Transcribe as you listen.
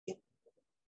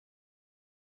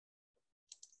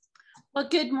Well,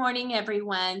 good morning,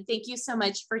 everyone. Thank you so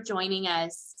much for joining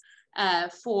us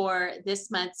for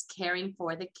this month's Caring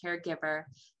for the Caregiver,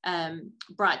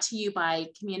 brought to you by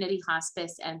Community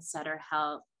Hospice and Sutter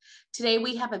Health. Today,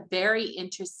 we have a very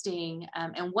interesting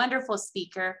and wonderful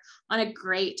speaker on a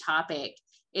great topic.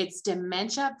 It's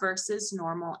dementia versus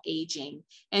normal aging.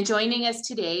 And joining us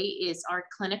today is our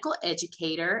clinical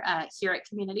educator here at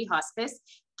Community Hospice,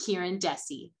 Kieran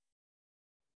Dessy.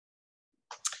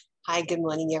 Hi, good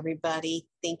morning, everybody.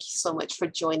 Thank you so much for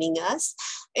joining us.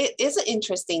 It is an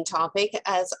interesting topic.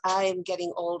 As I'm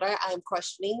getting older, I'm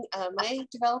questioning, am I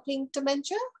developing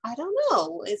dementia? I don't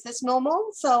know. Is this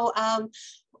normal? So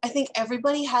I think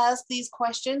everybody has these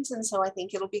questions. And so I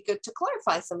think it'll be good to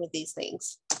clarify some of these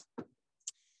things.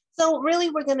 So really,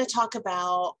 we're going to talk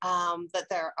about that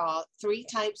there are three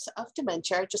types of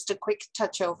dementia. Just a quick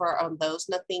touch over on those,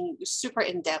 nothing super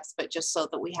in depth, but just so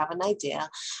that we have an idea.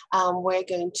 We're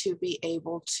going to be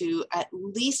able to at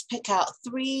least pick out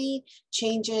three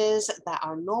changes that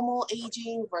are normal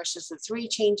aging versus the three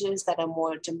changes that are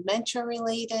more dementia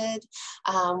related.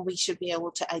 We should be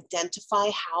able to identify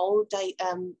how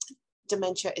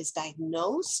dementia is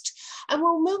diagnosed. And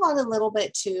we'll move on a little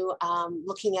bit to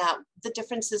looking at the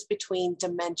differences between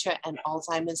dementia and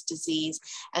Alzheimer's disease,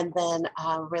 and then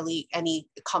really any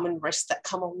common risks that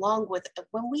come along with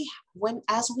it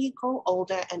as we grow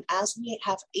older and as we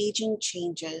have aging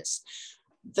changes,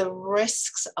 the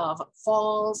risks of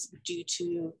falls due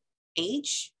to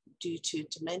age, due to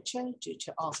dementia, due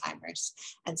to Alzheimer's.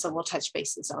 And so we'll touch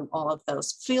bases on all of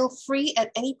those. Feel free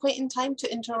at any point in time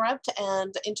to interrupt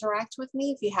and interact with me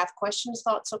if you have questions,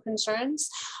 thoughts, or concerns.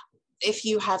 If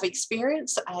you have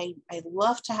experience, I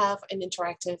love to have an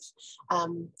interactive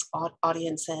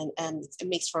audience, and it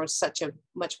makes for such a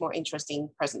much more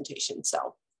interesting presentation.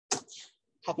 So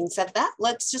having said that,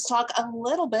 let's just talk a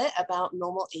little bit about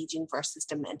normal aging versus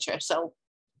dementia. So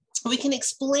we can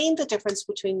explain the difference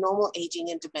between normal aging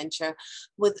and dementia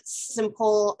with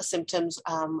simple symptoms.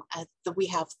 We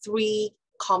have three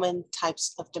common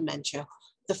types of dementia.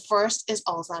 The first is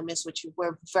Alzheimer's, which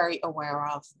we're very aware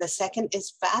of. The second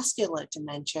is vascular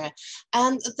dementia.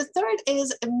 And the third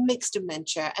is mixed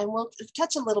dementia. And we'll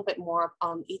touch a little bit more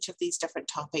on each of these different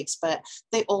topics, but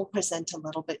they all present a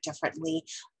little bit differently.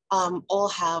 All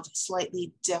have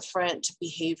slightly different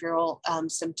behavioral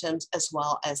symptoms, as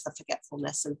well as the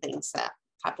forgetfulness and things that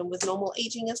happen with normal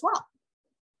aging as well.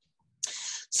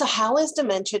 So how is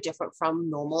dementia different from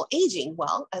normal aging?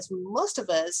 Well, as most of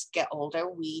us get older,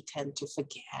 we tend to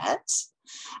forget.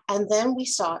 And then we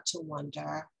start to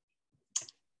wonder,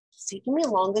 it's taking me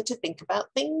longer to think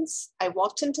about things. I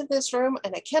walked into this room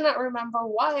and I cannot remember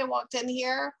why I walked in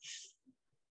here.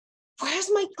 Where's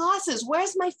my glasses?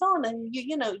 Where's my phone? And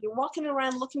you're walking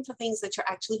around looking for things that you're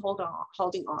actually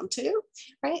holding on to,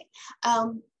 right?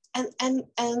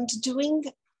 And doing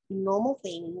normal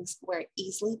things, we're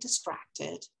easily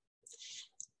distracted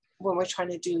when we're trying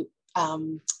to do,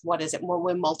 when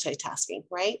we're multitasking,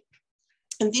 right?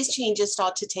 And these changes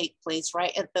start to take place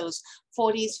right at those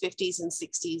 40s, 50s, and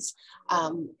 60s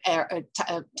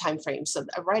time frames. So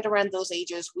right around those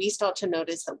ages, we start to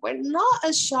notice that we're not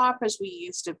as sharp as we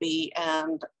used to be.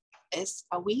 And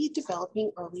are we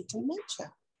developing early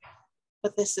dementia?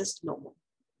 But this is normal.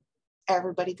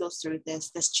 Everybody goes through this.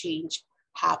 This change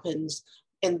happens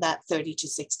in that 30 to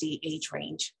 60 age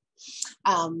range.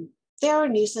 They're a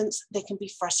nuisance. They can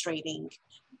be frustrating,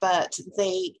 but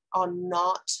they are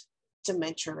not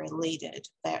dementia related.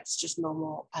 That's just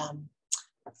normal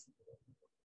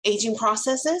aging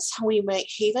processes. We make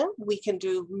them. We can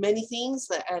do many things.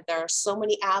 There are so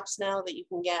many apps now that you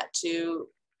can get to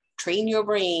train your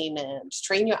brain and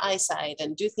train your eyesight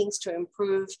and do things to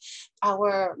improve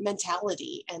our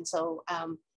mentality. And so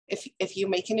if you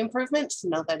make an improvement,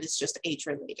 know that it's just age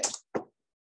related.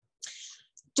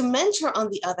 Dementia,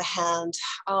 on the other hand,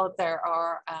 there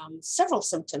are several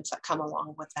symptoms that come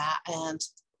along with that. And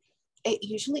it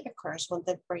usually occurs when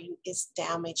the brain is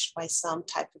damaged by some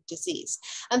type of disease.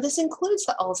 And this includes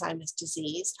the Alzheimer's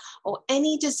disease or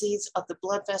any disease of the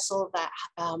blood vessel that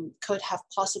could have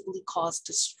possibly caused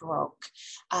a stroke.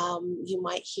 You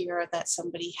might hear that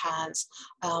somebody has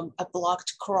a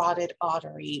blocked carotid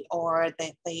artery, or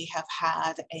that they have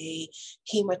had a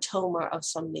hematoma of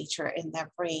some nature in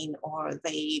their brain, or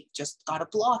they just got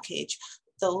a blockage.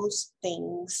 Those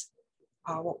things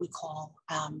are what we call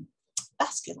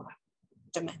vascular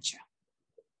dementia,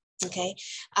 okay?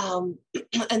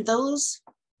 And those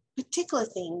particular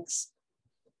things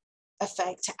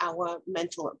affect our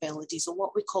mental abilities, or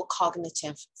what we call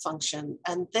cognitive function.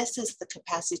 And this is the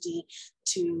capacity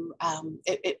to,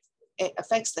 it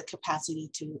affects the capacity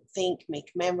to think,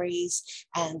 make memories,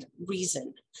 and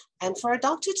reason. And for a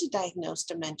doctor to diagnose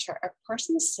dementia, a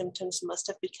person's symptoms must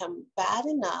have become bad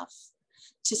enough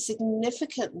to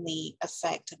significantly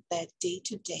affect their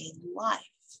day-to-day life,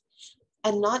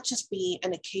 and not just be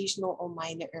an occasional or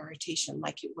minor irritation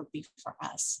like it would be for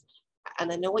us.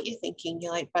 And I know what you're thinking.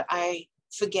 You're like, but I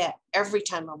forget every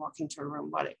time I walk into a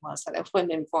room what it was that I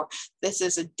went in for. This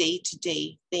is a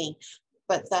day-to-day thing.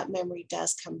 But that memory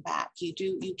does come back. You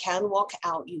can walk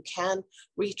out, you can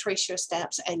retrace your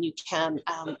steps, and you can,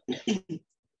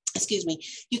 excuse me,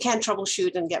 you can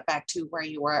troubleshoot and get back to where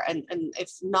you were. And if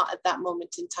not at that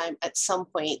moment in time, at some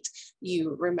point,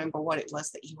 you remember what it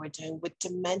was that you were doing. With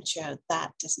dementia,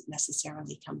 that doesn't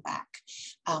necessarily come back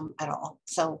at all.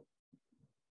 So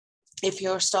if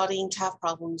you're starting to have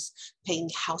problems paying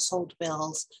household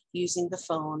bills, using the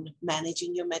phone,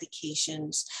 managing your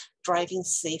medications, driving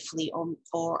safely,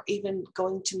 or even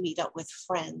going to meet up with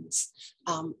friends,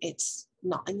 it's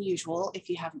not unusual if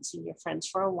you haven't seen your friends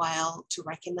for a while to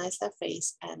recognize their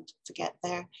face and forget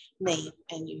their name.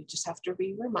 And you just have to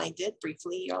be reminded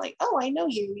briefly. You're like, oh, I know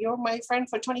you. You're my friend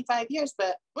for 25 years,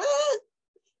 but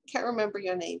can't remember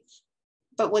your name.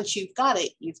 But once you've got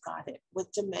it, you've got it.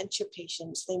 With dementia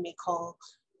patients, they may call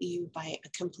you by a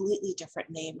completely different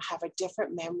name, have a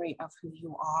different memory of who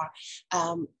you are,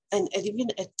 and even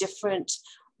a different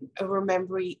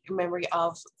memory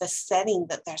of the setting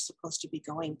that they're supposed to be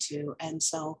going to. And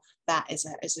so that is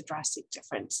a drastic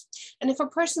difference. And if a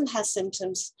person has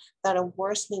symptoms that are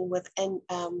worsening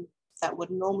that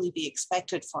would normally be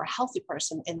expected for a healthy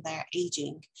person in their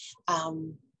aging,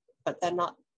 but they're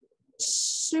not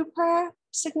super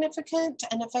significant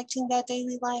and affecting their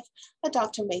daily life, a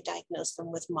doctor may diagnose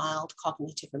them with mild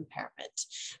cognitive impairment.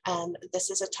 And this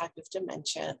is a type of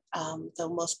dementia,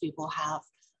 though most people have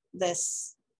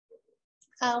this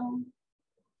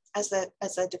as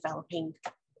they're developing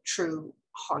true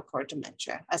hardcore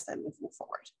dementia as they're moving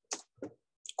forward.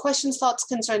 Questions, thoughts,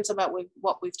 concerns about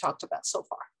what we've talked about so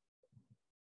far?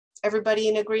 Everybody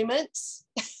in agreement?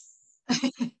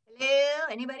 Hello,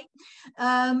 anybody?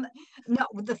 No,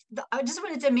 I just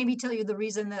wanted to maybe tell you the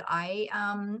reason that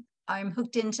I'm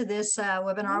hooked into this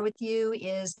webinar with you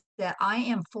is that I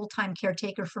am full-time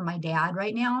caretaker for my dad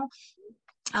right now.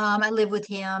 I live with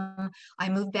him. I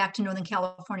moved back to Northern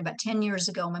California about 10 years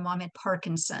ago. My mom had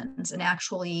Parkinson's, and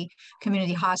actually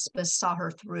community hospice saw her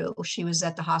through. She was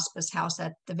at the hospice house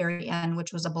at the very end,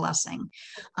 which was a blessing.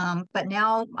 But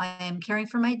now I am caring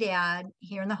for my dad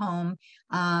here in the home.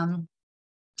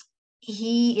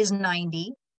 He is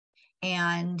 90,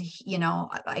 and you know,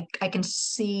 I can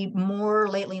see more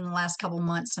lately in the last couple of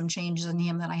months some changes in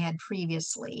him than I had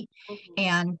previously. Mm-hmm.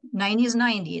 And 90 is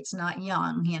 90, it's not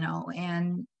young, you know.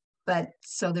 But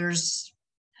so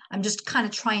I'm just kind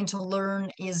of trying to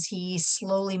learn, is he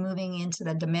slowly moving into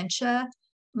the dementia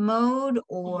mode,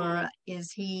 or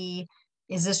mm-hmm.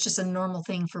 is this just a normal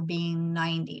thing for being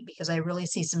 90? Because I really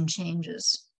see some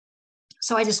changes.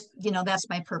 So I just, you know, that's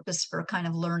my purpose for kind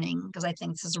of learning, because I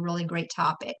think this is a really great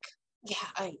topic. Yeah,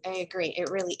 I agree. It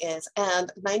really is.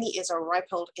 And 90 is a ripe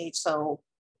old age. So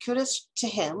kudos to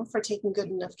him for taking good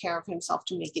enough care of himself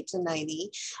to make it to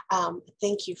 90.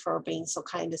 Thank you for being so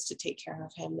kind as to take care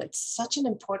of him. It's such an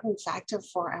important factor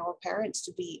for our parents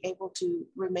to be able to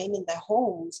remain in their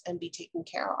homes and be taken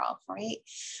care of, right?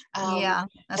 Yeah,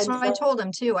 that's what I told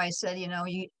him too. I said, you know,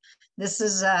 this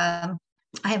is...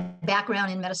 I have background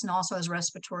in medicine also as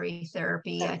respiratory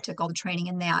therapy. I took all the training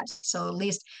in that. So at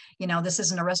least, you know, this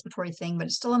isn't a respiratory thing, but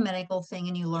it's still a medical thing,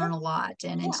 and you learn a lot,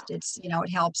 and it's, you know,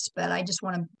 it helps. But I just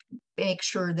want to make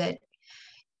sure that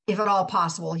if at all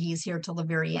possible, he's here till the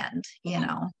very end, you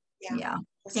know. Yeah,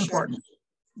 it's important.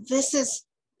 This is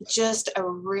just a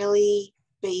really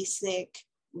basic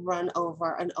run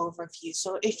over an overview.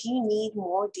 So if you need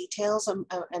more details and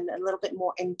a little bit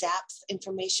more in-depth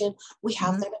information, we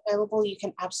have that available. You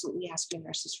can absolutely ask your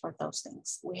nurses for those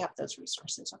things. We have those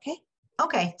resources, okay?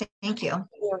 Okay, thank you.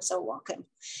 You're so welcome.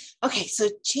 Okay, so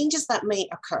changes that may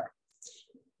occur.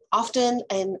 Often,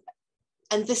 and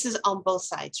this is on both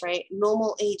sides, right?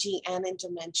 Normal aging and in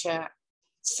dementia,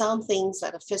 some things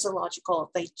that are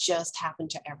physiological, they just happen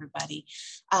to everybody.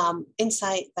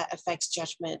 Insight that affects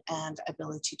judgment and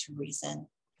ability to reason.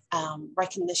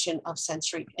 Recognition of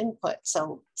sensory input,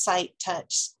 so sight,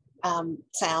 touch,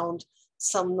 sound,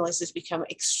 Some noises become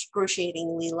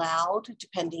excruciatingly loud,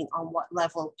 depending on what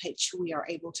level of pitch we are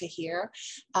able to hear,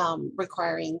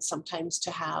 requiring sometimes to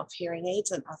have hearing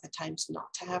aids and other times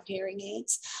not to have hearing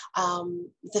aids.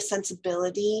 The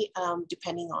sensibility,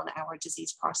 depending on our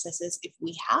disease processes, if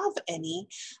we have any,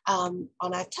 on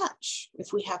our touch.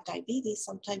 If we have diabetes,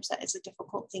 sometimes that is a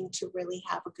difficult thing to really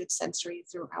have a good sensory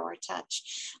through our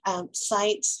touch.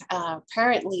 Sight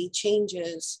apparently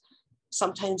changes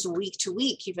sometimes week to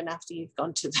week, even after you've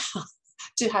gone to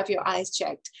to have your eyes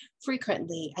checked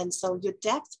frequently. And so your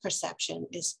depth perception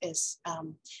is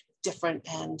different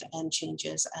and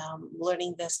changes.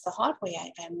 Learning this the hard way,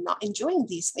 I am not enjoying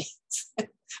these things.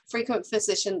 Frequent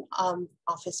physician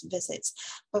office visits.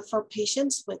 But for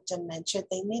patients with dementia,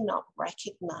 they may not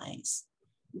recognize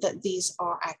that these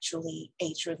are actually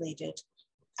age-related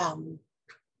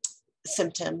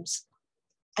symptoms,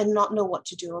 and not know what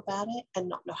to do about it and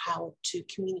not know how to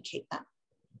communicate that.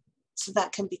 So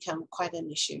that can become quite an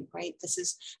issue, right?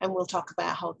 And we'll talk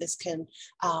about how this can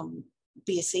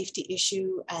be a safety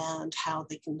issue and how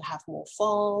they can have more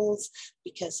falls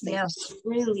because they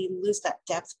really lose that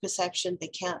depth perception. They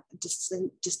can't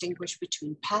distinguish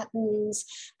between patterns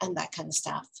and that kind of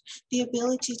stuff. The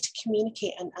ability to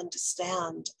communicate and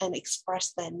understand and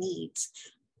express their needs.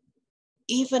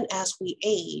 Even as we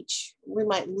age, we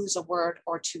might lose a word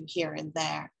or two here and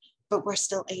there, but we're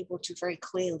still able to very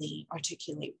clearly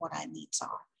articulate what our needs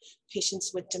are.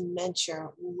 Patients with dementia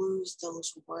lose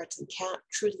those words and can't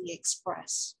truly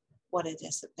express what it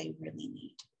is that they really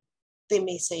need. They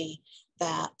may say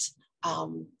that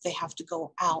they have to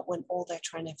go out when all they're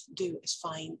trying to do is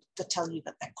tell you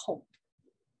that they're cold.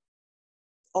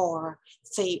 Or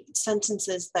say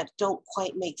sentences that don't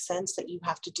quite make sense that you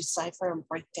have to decipher and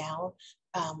break down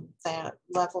their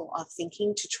level of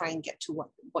thinking to try and get to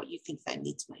what you think their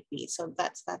needs might be. So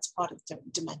that's part of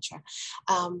dementia.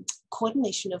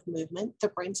 Coordination of movement. The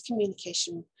brain's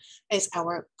communication is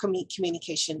our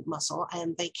communication muscle,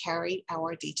 and they carry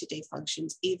our day-to-day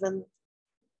functions, even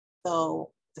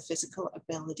though the physical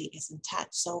ability is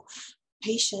intact. So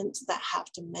patients that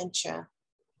have dementia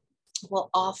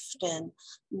will often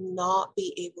not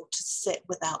be able to sit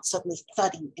without suddenly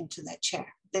thudding into their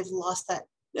chair. They've lost that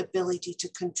ability to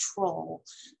control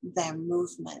their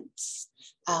movements,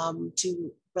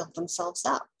 to build themselves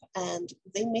up. And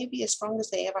they may be as strong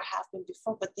as they ever have been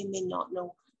before, but they may not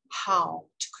know how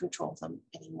to control them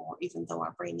anymore, even though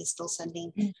our brain is still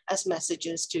sending us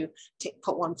messages to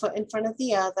put one foot in front of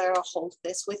the other, hold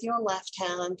this with your left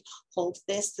hand, hold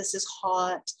this is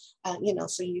hot,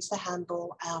 so use the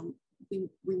handle.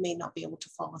 We may not be able to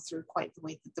follow through quite the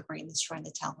way that the brain is trying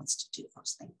to tell us to do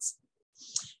those things.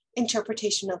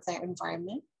 Interpretation of their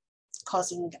environment,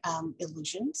 causing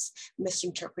illusions,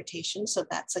 misinterpretation. So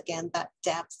that's again, that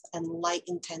depth and light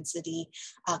intensity,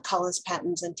 colors,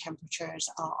 patterns, and temperatures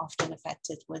are often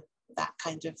affected with that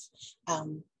kind of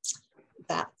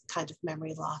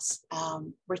memory loss.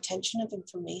 Retention of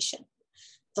information,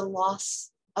 the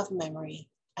loss of memory,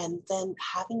 and then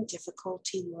having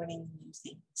difficulty learning new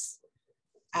things.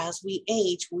 As we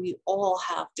age, we all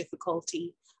have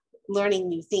difficulty learning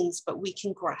new things, but we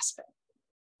can grasp it.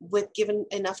 With given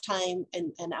enough time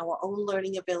and our own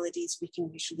learning abilities, we can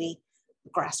usually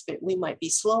grasp it. We might be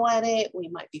slow at it, we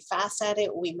might be fast at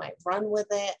it, we might run with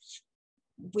it.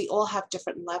 We all have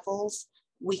different levels.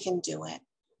 We can do it.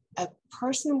 A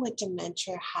person with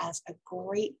dementia has a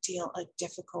great deal of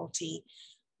difficulty.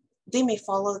 They may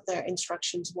follow their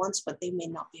instructions once, but they may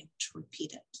not be able to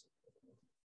repeat it.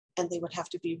 And they would have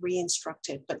to be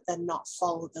re-instructed, but then not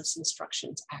follow those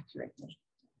instructions accurately.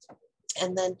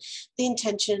 And then the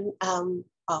intention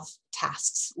of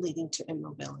tasks leading to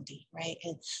immobility, right?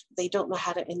 And they don't know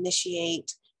how to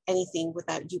initiate anything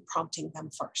without you prompting them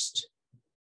first.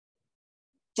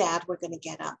 Dad, we're going to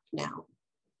get up now.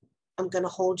 I'm going to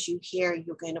hold you here.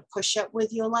 You're going to push up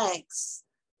with your legs.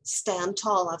 Stand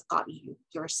tall. I've got you.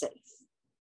 You're safe.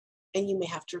 And you may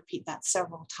have to repeat that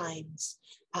several times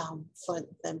for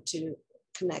them to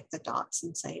connect the dots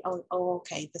and say, oh,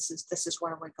 okay, this is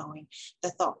where we're going.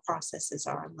 The thought processes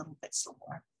are a little bit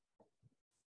slower.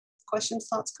 Questions,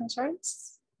 thoughts,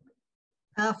 concerns?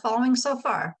 Following so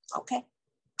far. Okay.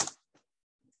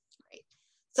 Great.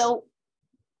 So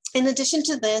in addition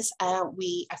to this, I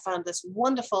found this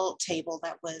wonderful table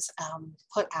that was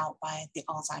put out by the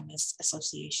Alzheimer's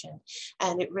Association.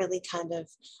 And it really kind of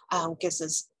gives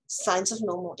us signs of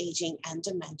normal aging and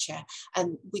dementia.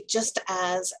 And we just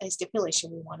as a stipulation,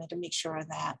 we wanted to make sure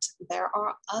that there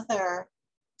are other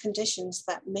conditions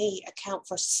that may account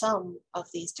for some of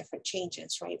these different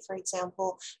changes, right? For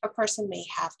example, a person may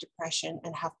have depression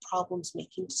and have problems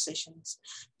making decisions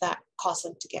that cause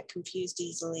them to get confused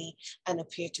easily and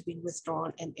appear to be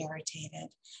withdrawn and irritated.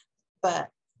 But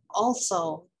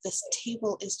also, this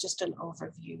table is just an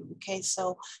overview, okay?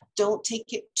 So don't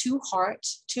take it to heart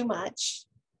too much.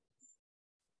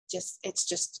 It's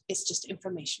just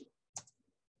information,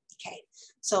 okay?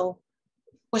 So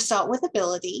we'll start with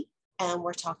ability, and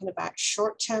we're talking about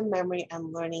short-term memory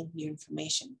and learning new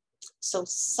information. So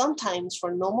sometimes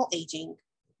for normal aging,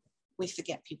 we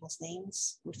forget people's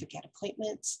names, we forget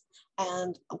appointments,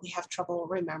 and we have trouble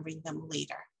remembering them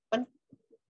later, but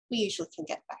we usually can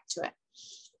get back to it.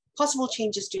 Possible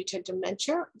changes due to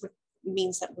dementia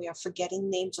means that we are forgetting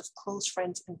names of close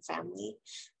friends and family,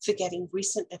 forgetting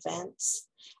recent events.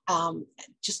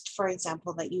 Just for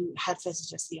example, that you had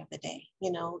visitors the other day,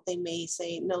 you know, they may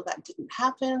say, no, that didn't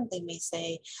happen. They may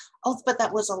say, oh, but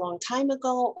that was a long time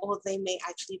ago. Or they may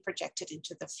actually project it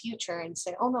into the future and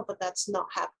say, oh no, but that's not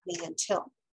happening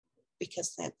until,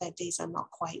 because their days are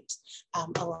not quite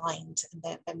aligned and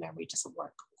their memory doesn't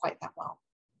work quite that well.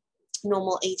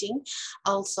 Normal aging,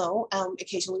 also,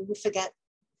 occasionally we forget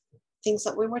things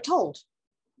that we were told.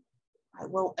 I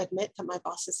will admit that my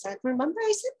boss has said, remember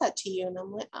I said that to you? And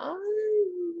I'm like,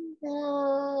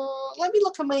 let me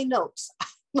look at my notes. I'm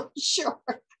not sure.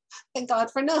 Thank God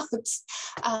for notes.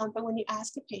 But when you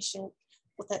ask a patient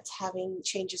that's having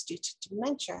changes due to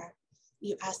dementia,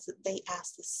 you ask that they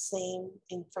ask the same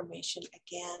information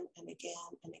again and again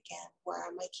and again. Where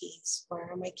are my keys?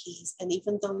 Where are my keys? And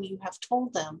even though you have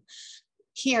told them,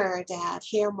 here, Dad,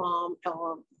 here, Mom,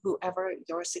 or whoever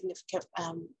your significant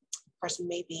person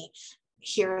may be,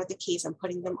 here are the keys. I'm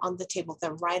putting them on the table.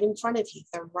 They're right in front of you.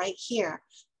 They're right here.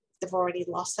 They've already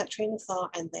lost that train of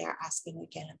thought and they are asking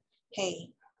again, hey,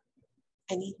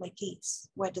 I need my keys.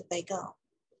 Where did they go?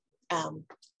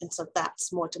 And so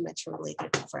that's more dementia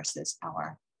related versus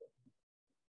our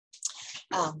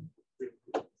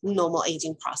normal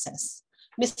aging process.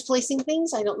 Misplacing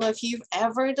things. I don't know if you've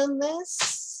ever done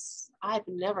this. I've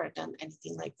never done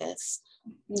anything like this.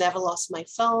 Never lost my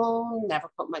phone, never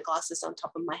put my glasses on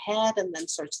top of my head and then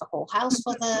search the whole house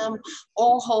for them,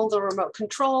 or hold a remote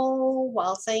control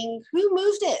while saying, who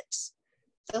moved it?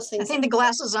 Those things. I think the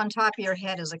glasses on top of your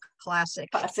head is a classic.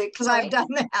 Because right? I've done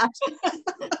that.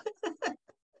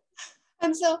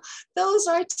 And so those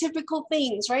are typical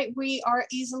things, right? We are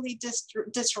easily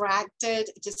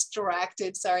distracted,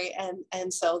 sorry.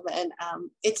 And so then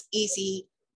it's easy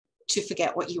to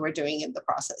forget what you were doing in the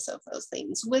process of those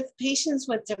things. With patients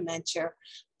with dementia,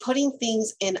 putting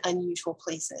things in unusual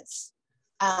places,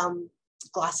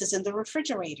 glasses in the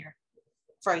refrigerator,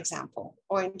 for example,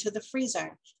 or into the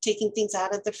freezer, taking things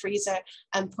out of the freezer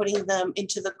and putting them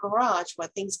into the garage where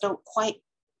things don't quite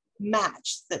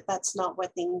match, that's not where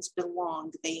things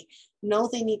belong. They know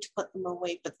they need to put them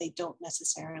away, but they don't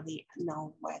necessarily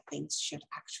know where things should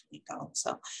actually go.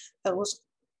 So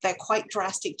they're quite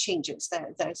drastic changes.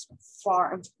 There's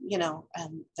far,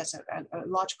 there's a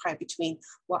large cry between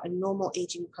what a normal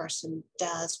aging person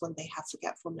does when they have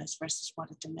forgetfulness versus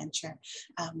what a dementia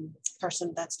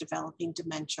person that's developing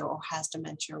dementia or has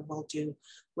dementia will do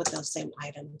with those same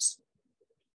items.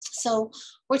 So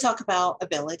we're talking about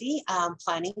ability,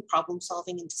 planning, problem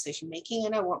solving, and decision making.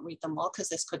 And I won't read them all because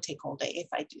this could take all day if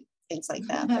I do things like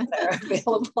that, but they're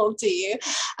available to you.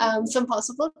 Some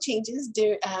possible changes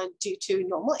due to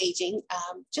normal aging,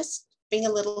 just being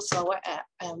a little slower at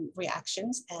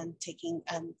reactions and thinking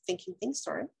things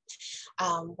through.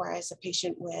 Whereas a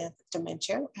patient with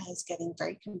dementia is getting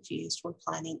very confused when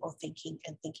planning or thinking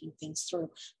things through.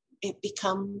 It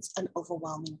becomes an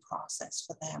overwhelming process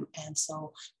for them. And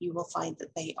so you will find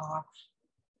that they are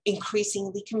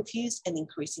increasingly confused and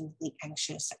increasingly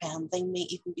anxious. And they may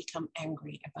even become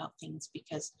angry about things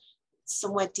because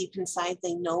somewhere deep inside,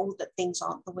 they know that things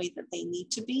aren't the way that they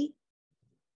need to be,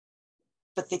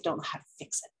 but they don't know how to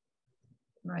fix it.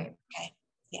 Right. Okay.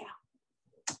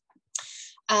 Yeah.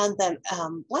 And then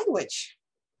language.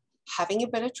 Having a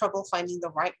bit of trouble finding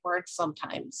the right word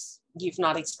sometimes. You've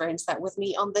not experienced that with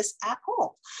me on this at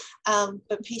all.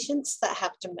 But patients that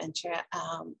have dementia,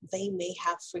 they may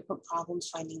have frequent problems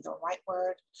finding the right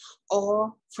word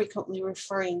or frequently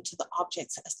referring to the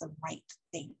objects as the right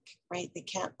thing, right? They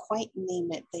can't quite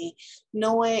name it. They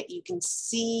know it. You can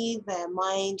see their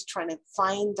mind trying to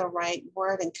find the right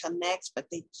word and connect, but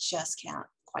they just can't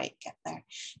quite get there.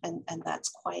 And that's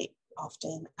quite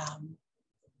often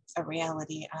a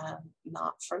reality.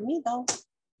 Not for me though.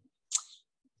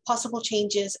 Possible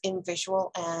changes in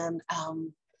visual and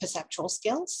perceptual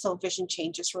skills, so vision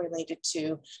changes related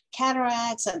to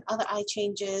cataracts and other eye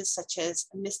changes, such as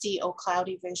misty or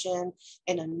cloudy vision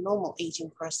in a normal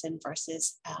aging person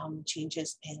versus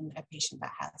changes in a patient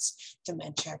that has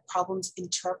dementia. Problems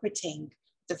interpreting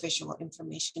the visual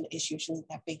information is usually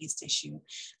their biggest issue.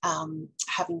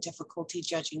 Having difficulty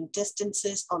judging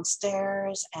distances on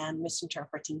stairs and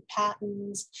misinterpreting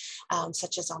patterns,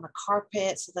 such as on a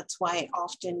carpet. So that's why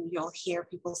often you'll hear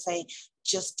people say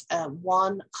just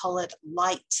one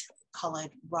light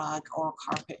colored rug or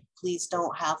carpet. Please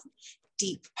don't have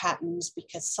deep patterns,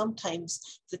 because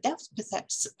sometimes the depth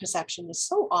perception is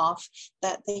so off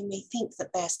that they may think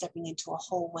that they're stepping into a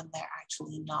hole when they're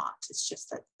actually not. It's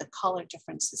just that the color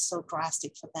difference is so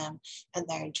drastic for them, and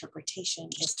their interpretation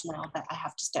is now that I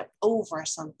have to step over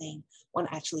something when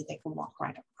actually they can walk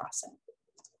right across it.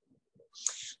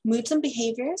 Moods and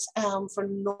behaviors for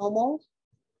normal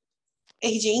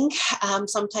aging,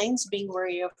 sometimes being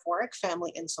wary of work,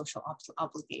 family, and social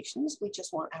obligations. We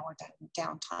just want our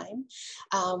downtime.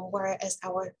 Whereas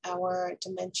our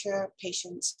dementia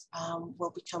patients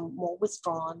will become more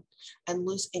withdrawn and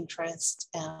lose interest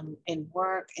in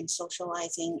work and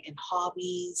socializing and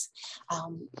hobbies.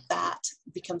 That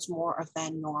becomes more of their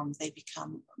norm. They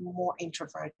become more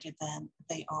introverted than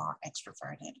they are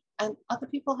extroverted. And other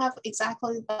people have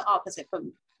exactly the opposite, but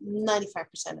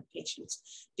 95% of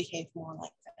patients behave more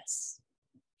like this.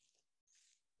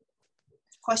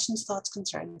 Questions, thoughts,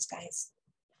 concerns, guys?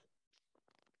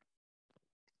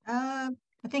 I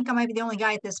think I might be the only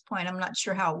guy at this point. I'm not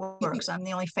sure how it works. I'm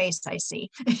the only face I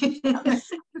see.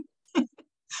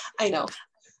 I know,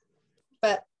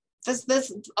 but this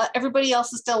everybody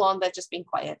else is still on. They're just being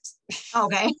quiet.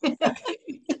 Okay.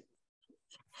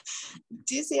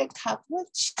 Do you see a couple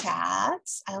of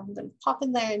chats? I'm going to pop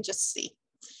in there and just see.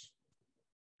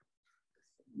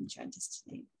 I'm trying this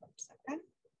today.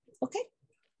 Okay.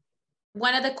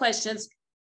 One of the questions,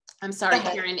 I'm sorry,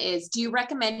 Karen, is do you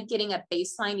recommend getting a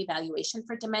baseline evaluation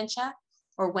for dementia,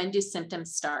 or when do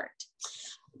symptoms start?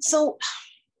 So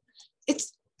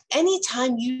it's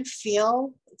anytime you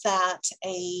feel that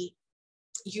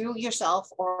you yourself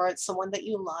or someone that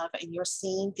you love and you're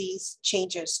seeing these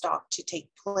changes start to take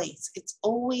place, it's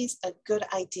always a good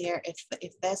idea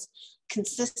if there's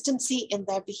consistency in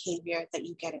their behavior that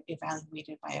you get it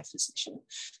evaluated by a physician.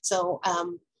 So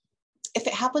if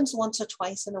it happens once or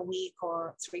twice in a week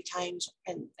or 3 times,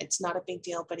 and it's not a big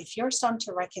deal, but if you're starting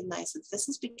to recognize that this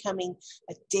is becoming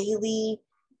a daily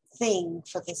thing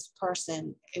for this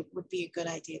person, it would be a good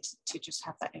idea to just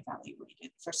have that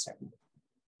evaluated for certain.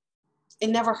 It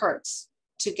never hurts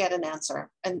to get an answer.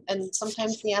 And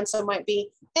sometimes the answer might be,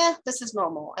 this is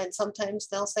normal. And sometimes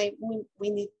they'll say,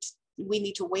 we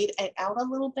need to wait it out a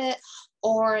little bit,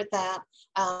 or that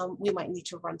we might need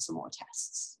to run some more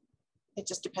tests. It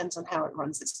just depends on how it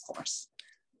runs its course.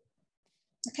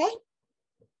 Okay.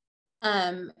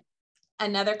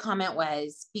 Another comment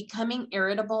was, becoming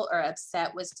irritable or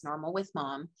upset was normal with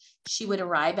mom. She would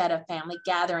arrive at a family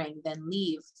gathering, then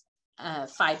leave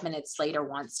 5 minutes later,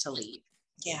 wants to leave.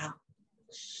 Yeah.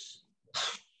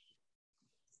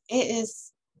 It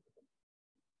is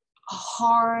a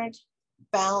hard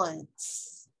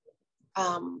balance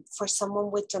for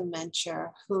someone with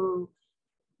dementia who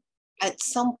at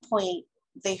some point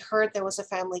they heard there was a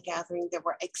family gathering. They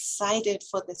were excited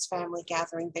for this family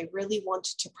gathering. They really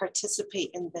wanted to participate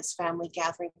in this family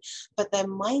gathering, but their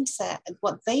mindset and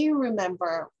what they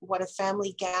remember what a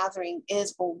family gathering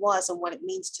is or was and what it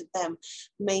means to them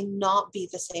may not be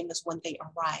the same as when they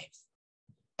arrive.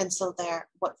 And so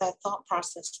what their thought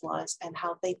process was and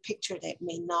how they pictured it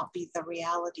may not be the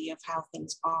reality of how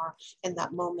things are in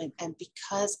that moment. And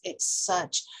because it's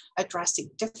such a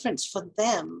drastic difference for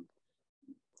them,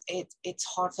 it's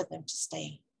hard for them to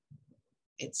stay.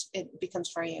 It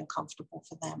becomes very uncomfortable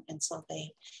for them. And so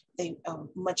they are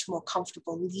much more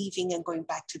comfortable leaving and going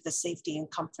back to the safety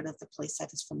and comfort of the place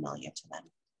that is familiar to them.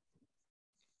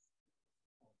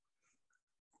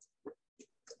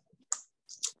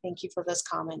 Thank you for those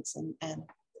comments and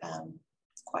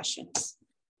questions.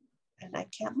 And I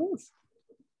can't move.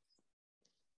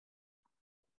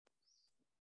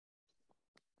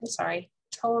 I'm sorry,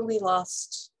 totally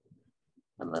lost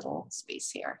a little space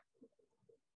here.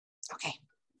 Okay.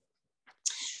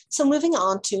 So moving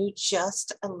on to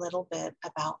just a little bit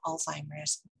about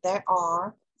Alzheimer's. There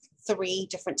are 3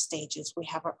 different stages. We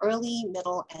have an early,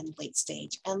 middle, and late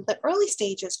stage. And the early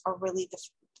stages are really the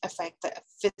affect the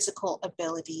physical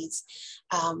abilities.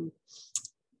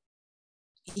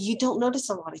 You don't notice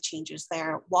a lot of changes.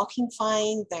 They're walking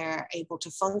fine, they're able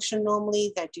to function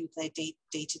normally, they do their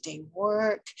day-to-day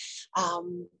work.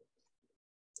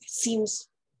 It seems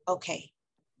okay.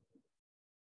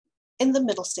 In the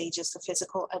middle stages, the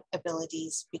physical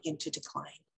abilities begin to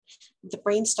decline. The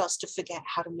brain starts to forget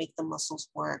how to make the muscles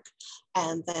work.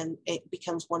 And then it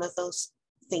becomes one of those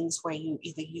things where you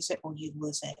either use it or you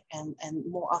lose it. And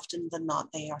more often than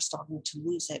not, they are starting to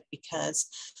lose it because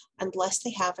unless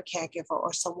they have a caregiver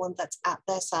or someone that's at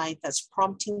their side that's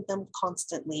prompting them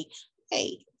constantly,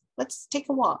 hey, let's take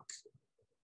a walk.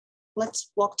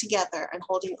 Let's walk together, and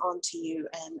holding on to you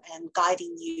and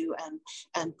guiding you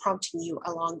and prompting you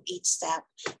along each step.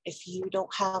 If you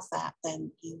don't have that,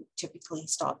 then you typically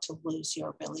start to lose your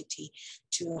ability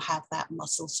to have that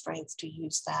muscle strength, to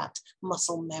use that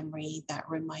muscle memory that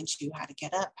reminds you how to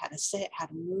get up, how to sit, how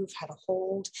to move, how to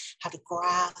hold, how to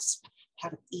grasp, how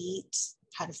to eat,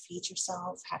 how to feed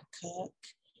yourself, how to cook,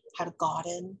 how to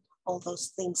garden. All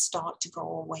those things start to go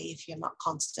away if you're not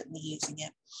constantly using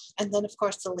it. And then, of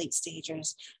course, the late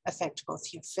stages affect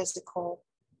both your physical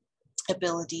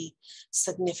ability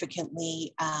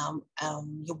significantly.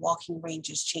 Your walking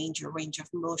ranges change, your range of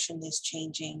motion is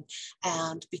changing.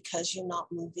 And because you're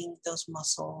not moving those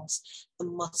muscles, the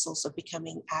muscles are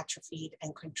becoming atrophied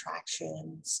and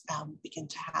contractions begin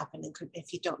to happen. And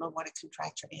if you don't know what a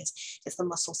contracture is, it's the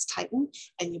muscles tighten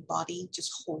and your body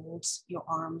just holds your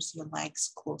arms, your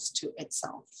legs close to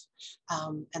itself.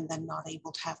 And then not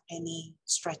able to have any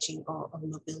stretching or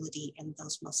mobility in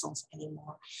those muscles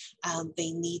anymore.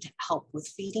 They need help with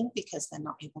feeding because they're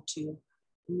not able to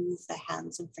move their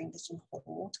hands and fingers and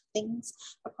hold things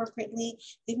appropriately.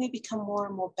 They may become more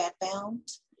and more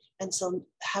bedbound, and so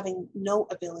having no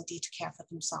ability to care for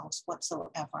themselves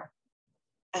whatsoever.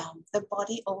 The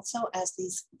body also, as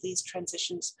these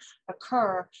transitions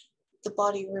occur, the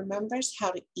body remembers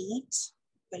how to eat,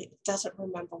 but it doesn't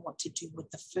remember what to do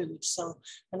with the food. So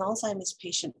an Alzheimer's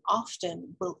patient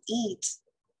often will eat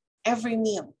every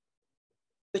meal,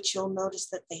 but you'll notice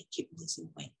that they keep losing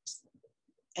weight.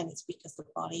 And it's because the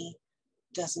body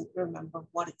doesn't remember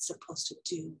what it's supposed to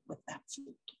do with that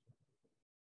food.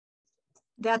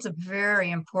 That's a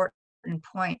very important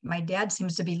point. My dad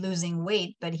seems to be losing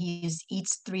weight, but he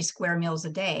eats 3 square meals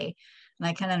a day. And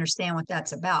I can understand what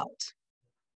that's about.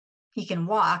 He can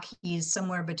walk. He's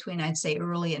somewhere between, I'd say,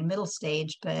 early and middle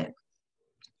stage, but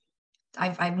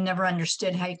I've never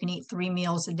understood how you can eat 3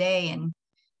 meals a day and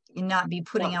not be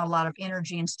putting out a lot of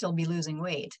energy and still be losing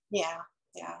weight. Yeah.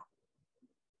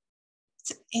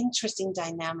 It's an interesting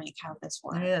dynamic how this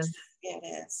works. It is. It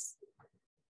is.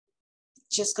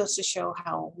 Just goes to show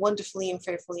how wonderfully and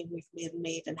fearfully we've been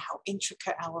made and how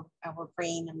intricate our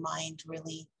brain and mind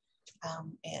really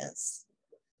is.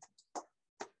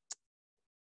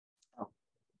 Oh.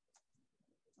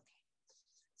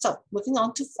 So moving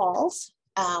on to falls.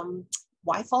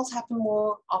 Why falls happen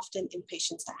more often in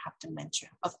patients that have dementia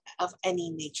of any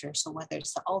nature. So whether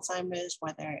it's the Alzheimer's,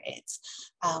 whether it's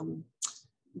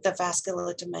the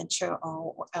vascular dementia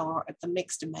or the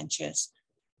mixed dementias,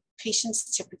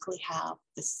 patients typically have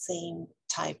the same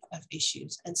type of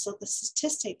issues. And so the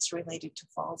statistics related to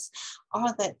falls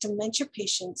are that dementia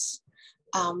patients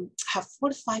have 4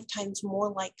 to 5 times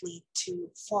more likely to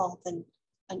fall than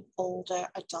an older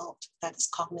adult that is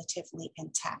cognitively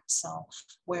intact. So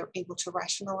we're able to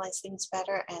rationalize things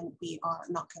better, and we are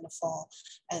not going to fall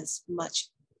as much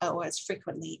or as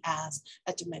frequently as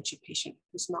a dementia patient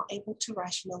who's not able to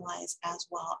rationalize as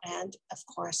well. And of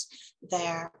course,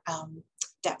 their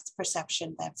depth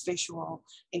perception, their visual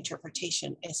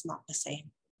interpretation is not the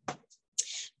same.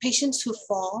 Patients who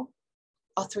fall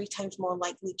are 3 times more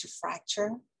likely to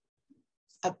fracture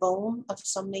a bone of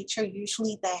some nature,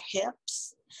 usually their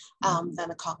hips,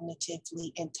 than a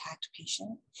cognitively intact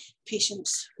patient.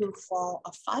 Patients who fall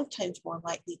are 5 times more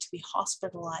likely to be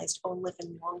hospitalized or live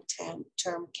in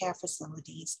long-term care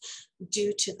facilities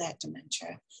due to their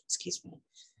dementia. Excuse me.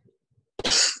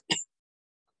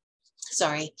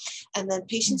 Sorry. And then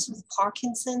patients with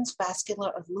Parkinson's,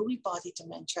 vascular or Lewy body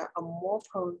dementia are more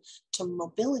prone to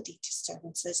mobility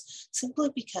disturbances simply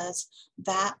because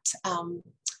that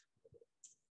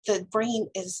the brain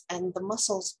is and the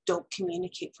muscles don't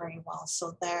communicate very well,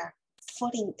 so their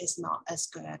footing is not as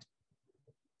good.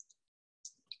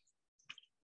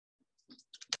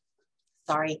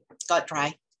 Sorry, got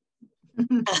dry.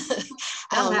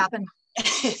 That'll happen.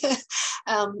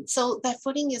 So their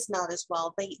footing is not as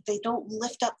well. They don't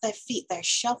lift up their feet. They're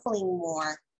shuffling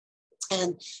more,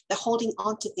 and they're holding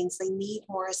on to things. They need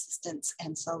more assistance,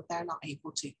 and so they're not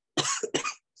able to.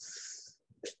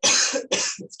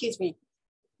 Excuse me.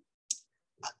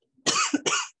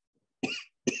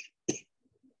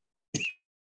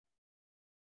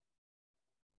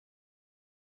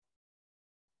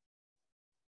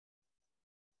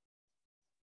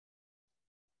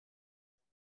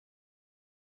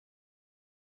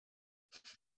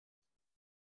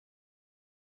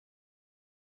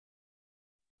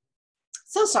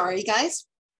 So sorry, guys.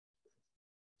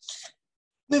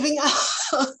 Moving on.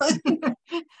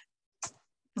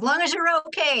 As long as you're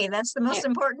okay, that's the most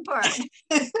important part.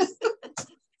 I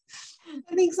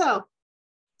think so.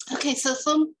 Okay, so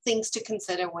some things to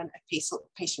consider when a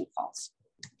patient falls.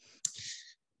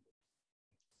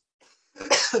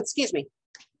 Excuse me.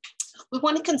 We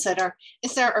want to consider,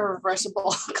 is there a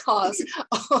reversible cause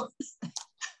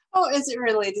or is it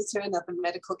related to another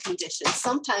medical condition?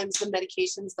 Sometimes the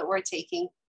medications that we're taking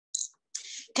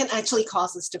can actually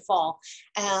cause us to fall.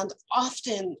 And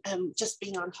often, just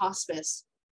being on hospice,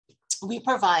 we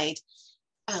provide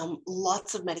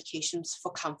lots of medications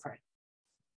for comfort.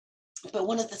 But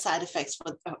one of the side effects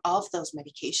of those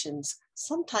medications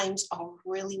sometimes are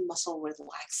really muscle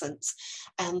relaxants.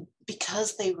 And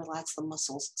because they relax the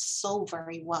muscles so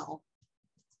very well,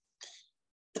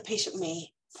 the patient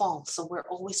may fall. So we're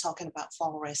always talking about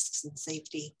fall risks and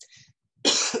safety.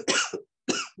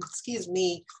 Excuse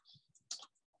me.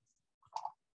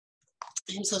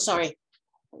 I'm so sorry.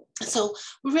 So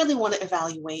we really want to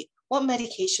evaluate what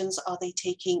medications are they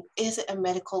taking? Is it a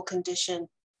medical condition?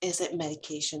 Is it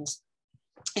medications?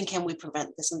 And can we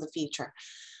prevent this in the future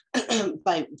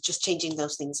by just changing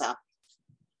those things up?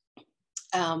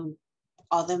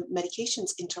 Are the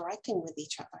medications interacting with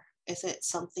each other? Is it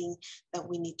something that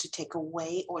we need to take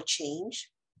away or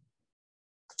change?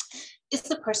 Is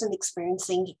the person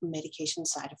experiencing medication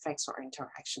side effects or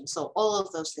interactions? So all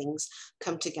of those things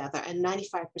come together, and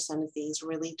 95% of these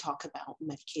really talk about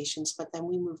medications, but then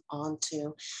we move on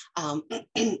to,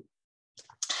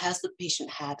 has the patient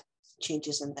had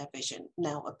changes in their vision?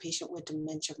 Now, a patient with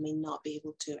dementia may not be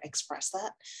able to express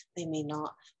that. They may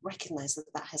not recognize that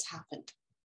that has happened.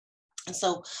 And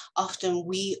so often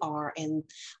we are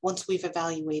once we've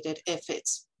evaluated if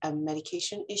it's a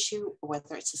medication issue,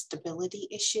 whether it's a stability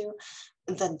issue,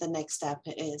 then the next step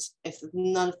is, if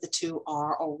none of the two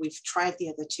are, or we've tried the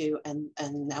other two and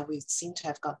now we seem to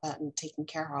have got that and taken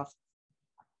care of,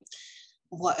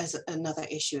 what is another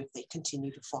issue if they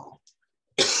continue to fall?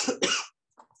 At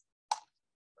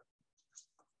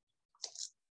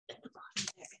the bottom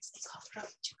there is a cough drop.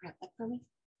 Would you grab that for me?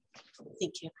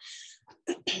 Thank you.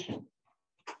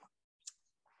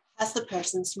 Has the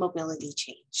person's mobility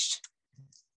changed?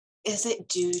 Is it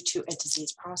due to a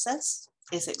disease process?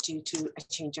 Is it due to a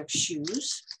change of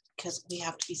shoes? Because we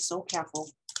have to be so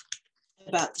careful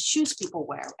about the shoes people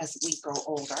wear as we grow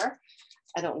older.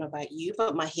 I don't know about you,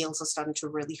 but my heels are starting to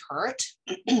really hurt.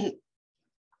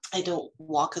 I don't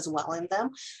walk as well in them.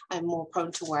 I'm more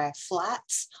prone to wear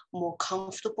flats, more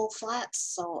comfortable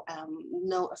flats. So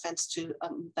no offense to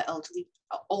the elderly,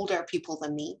 older people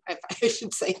than me, I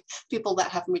should say, people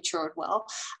that have matured well.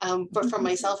 But for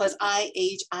myself, as I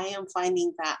age, I am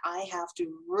finding that I have to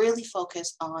really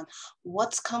focus on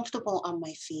what's comfortable on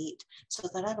my feet so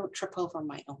that I don't trip over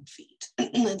my own feet.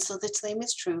 And so the same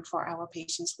is true for our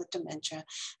patients with dementia.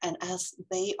 And as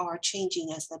they are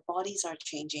changing, as their bodies are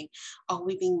changing, are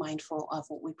we being mindful of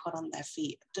what we put on their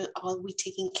feet? Are we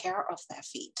taking care of their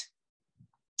feet?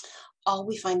 Are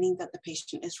we finding that the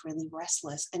patient is really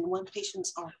restless? And when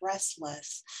patients are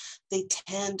restless, they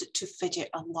tend to fidget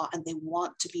a lot and they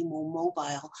want to be more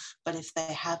mobile. But if they're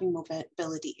having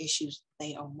mobility issues,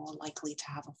 they are more likely to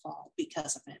have a fall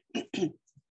because of it.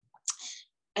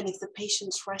 And if the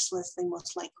patient's restless, they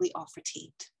most likely are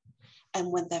fatigued. And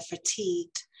when they're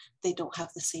fatigued, they don't have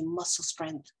the same muscle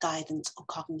strength, guidance, or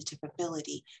cognitive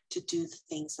ability to do the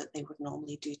things that they would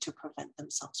normally do to prevent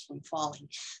themselves from falling.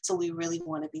 So we really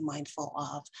want to be mindful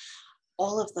of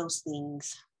all of those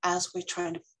things as we're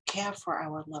trying to care for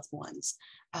our loved ones,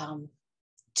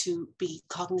 to be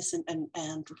cognizant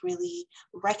and really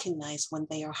recognize when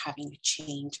they are having a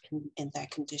change in their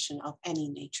condition of any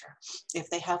nature. If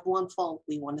they have one fall,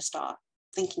 we want to start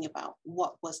thinking about,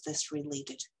 what was this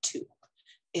related to?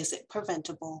 Is it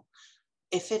preventable?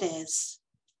 If it is,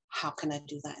 how can I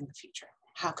do that in the future?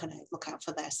 How can I look out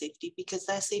for their safety? Because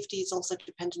their safety is also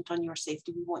dependent on your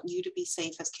safety. We want you to be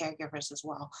safe as caregivers as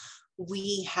well.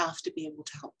 We have to be able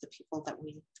to help the people that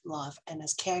we love. And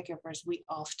as caregivers, we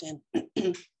often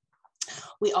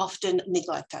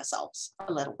neglect ourselves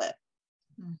a little bit,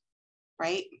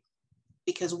 right?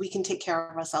 Because we can take care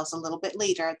of ourselves a little bit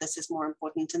later. This is more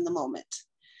important in the moment.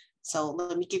 So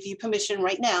let me give you permission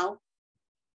right now.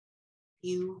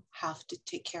 You have to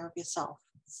take care of yourself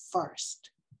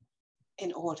first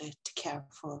in order to care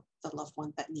for the loved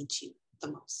one that needs you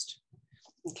the most,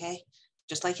 okay?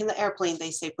 Just like in the airplane, they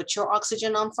say, put your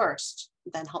oxygen on first,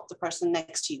 then help the person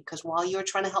next to you, because while you're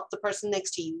trying to help the person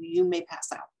next to you, you may pass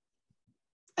out.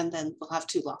 And then we'll have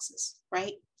 2 losses,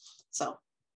 right? So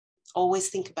always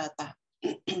think about that.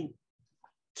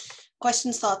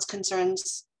 Questions, thoughts,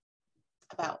 concerns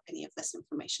about any of this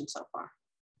information so far.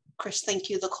 Chris, thank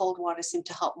you. The cold water seemed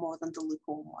to help more than the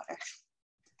lukewarm water.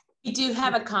 We do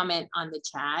have a comment on the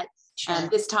chat. Sure.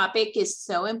 This topic is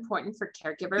so important for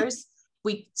caregivers.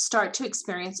 We start to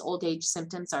experience old age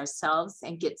symptoms ourselves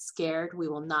and get scared. We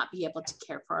will not be able to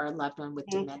care for our loved one with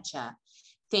dementia.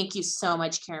 Thank you so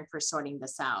much, Karen, for sorting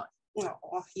this out.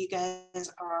 Oh, you guys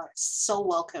are so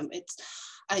welcome. It's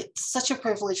such a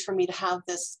privilege for me to have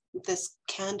this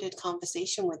candid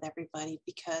conversation with everybody,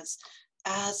 because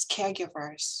as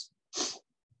caregivers,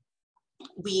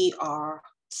 our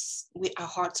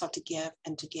hearts are to give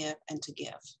and to give and to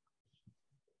give.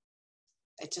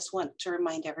 I just want to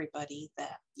remind everybody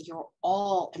that you're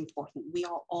all important. We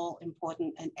are all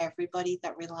important, and everybody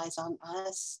that relies on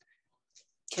us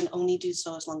can only do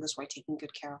so as long as we're taking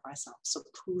good care of ourselves. So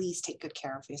please take good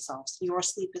care of yourselves. Your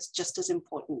sleep is just as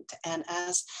important. And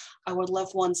as our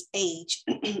loved ones age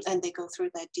and they go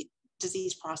through that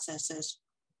disease processes,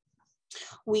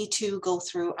 we too go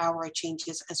through our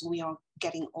changes as we are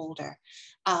getting older.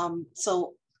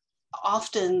 So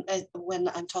often when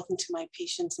I'm talking to my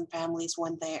patients and families,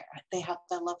 when they have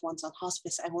their loved ones on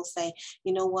hospice, I will say,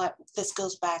 you know what, this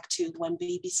goes back to when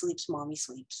baby sleeps, mommy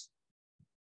sleeps.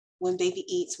 When baby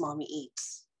eats, mommy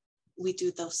eats. We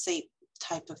do those same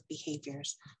type of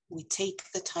behaviors. We take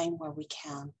the time where we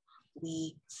can.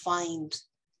 We find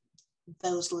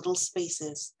those little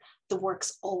spaces. The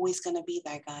work's always going to be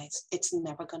there, guys. It's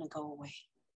never going to go away,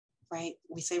 right?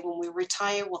 We say when we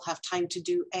retire, we'll have time to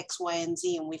do X, Y, and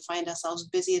Z, and we find ourselves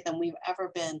busier than we've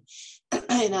ever been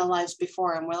in our lives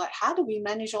before. And we're like, how do we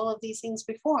manage all of these things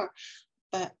before?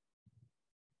 But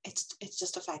it's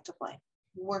just a fact of life.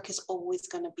 Work is always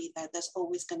going to be there. There's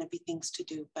always going to be things to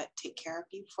do, but take care of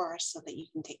you first so that you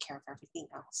can take care of everything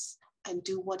else, and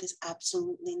do what is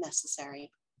absolutely necessary,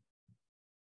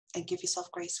 and give yourself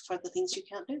grace for the things you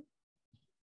can't do.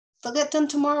 They'll get done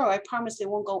tomorrow. I promise they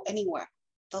won't go anywhere.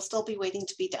 They'll still be waiting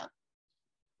to be done.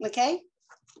 Okay?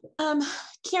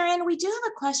 Karen, we do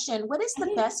have a question. What is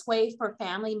the best way for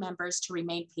family members to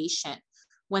remain patient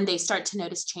when they start to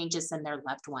notice changes in their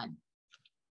loved one?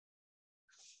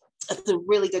 That's a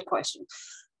really good question.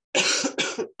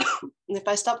 If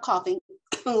I stop coughing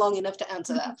long enough to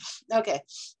answer that. Okay.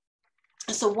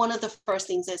 So one of the first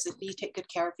things is, if you take good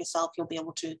care of yourself, you'll be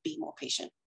able to be more patient,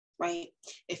 right?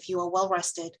 If you are well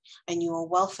rested and you are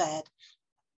well fed,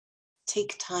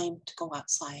 take time to go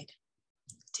outside.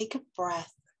 Take a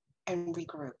breath and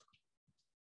regroup.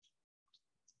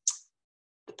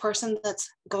 The person that's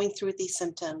going through these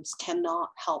symptoms cannot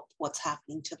help what's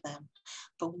happening to them,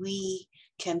 but we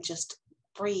can just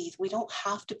breathe. We don't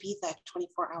have to be there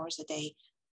 24 hours a day,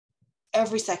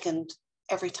 every second,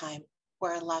 every time.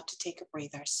 We're allowed to take a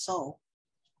breather. So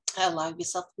allow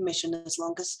yourself permission, as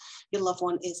long as your loved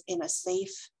one is in a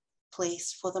safe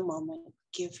place for the moment.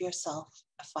 Give yourself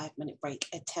a 5-minute break,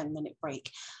 a 10-minute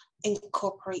break.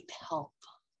 Incorporate help.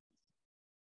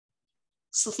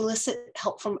 Solicit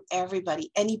help from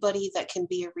everybody. Anybody that can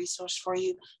be a resource for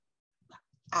you,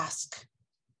 ask.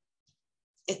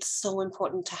 It's so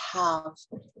important to have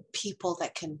people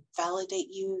that can validate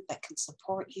you, that can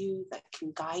support you, that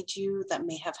can guide you, that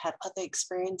may have had other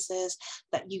experiences,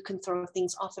 that you can throw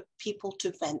things off of. People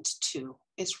to vent to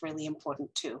is really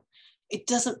important too. It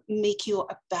doesn't make you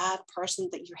a bad person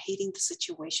that you're hating the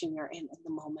situation you're in the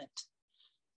moment.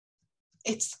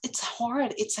 It's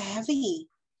hard, it's heavy.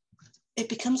 It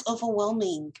becomes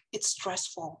overwhelming, it's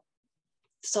stressful.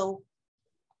 So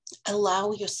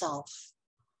allow yourself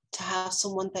to have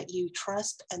someone that you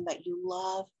trust and that you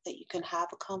love, that you can have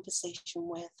a conversation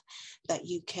with, that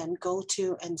you can go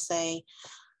to and say,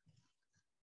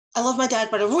 I love my dad,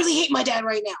 but I really hate my dad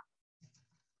right now,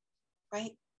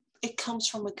 right? It comes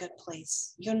from a good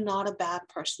place. You're not a bad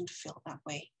person to feel that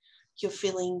way. You're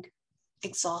feeling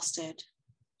exhausted.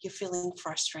 You're feeling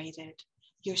frustrated.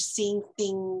 You're seeing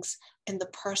things in the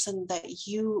person that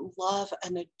you love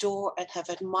and adore and have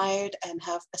admired and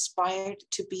have aspired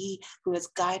to be, who has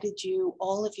guided you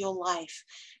all of your life,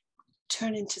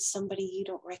 turn into somebody you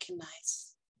don't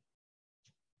recognize.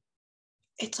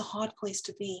 It's a hard place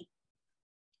to be.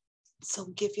 So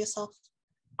give yourself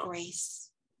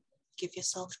grace, give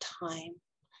yourself time,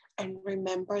 and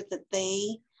remember that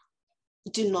they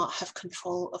do not have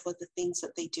control over the things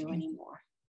that they do anymore.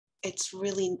 It's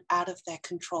really out of their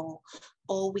control.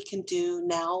 All we can do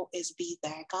now is be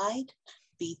their guide,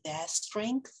 be their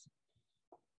strength,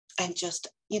 and just,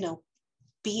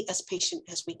 be as patient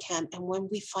as we can. And when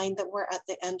we find that we're at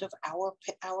the end of our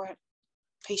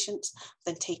patience,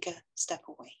 then take a step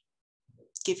away.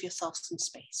 Give yourself some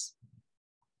space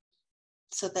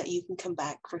so that you can come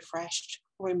back refreshed,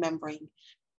 remembering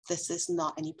this is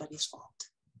not anybody's fault.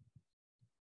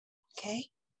 Okay.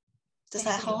 Does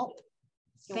that help?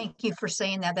 Thank you for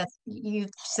saying that. That's, you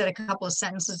said a couple of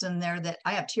sentences in there that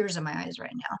I have tears in my eyes right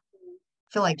now.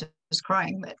 I feel like just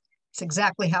crying, but it's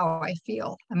exactly how I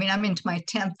feel. I mean, I'm into my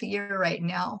 10th year right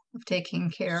now of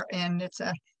taking care, and it's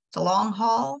a long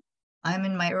haul. I'm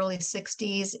in my early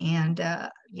 60s, and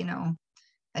you know,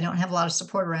 I don't have a lot of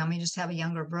support around me, just have a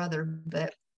younger brother,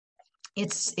 but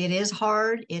it is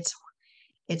hard. It's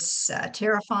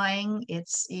terrifying.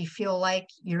 You feel like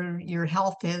your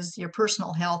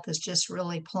personal health is just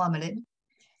really plummeted,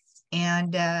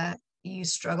 and you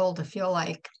struggle to feel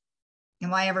like,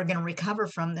 am I ever going to recover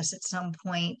from this at some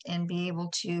point and be able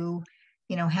to,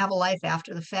 you know, have a life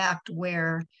after the fact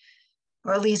where,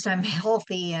 or at least I'm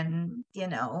healthy and,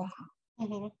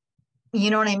 Mm-hmm.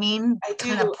 you know what I mean? I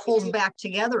Kind of do. pulled back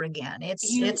together again.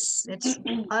 You,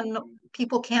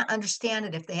 People can't understand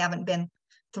it if they haven't been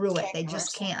through it. They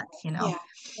just caregivers. can't, you know?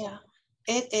 Yeah,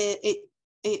 yeah.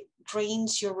 It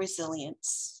drains your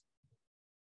resilience.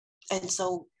 And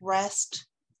so rest,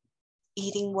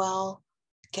 eating well,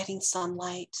 getting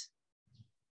sunlight,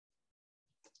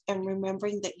 and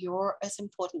remembering that you're as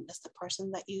important as the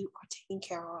person that you are taking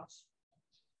care of.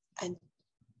 And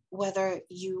whether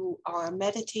you are a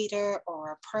meditator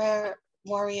or a prayer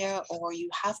warrior, or you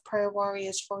have prayer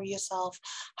warriors for yourself,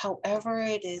 however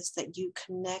it is that you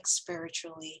connect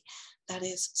spiritually, that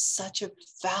is such a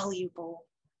valuable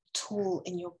tool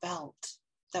in your belt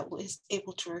that is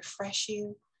able to refresh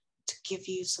you, to give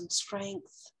you some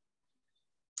strength,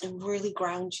 and really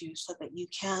ground you so that you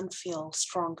can feel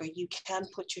stronger. You can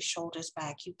put your shoulders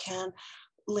back. You can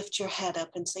lift your head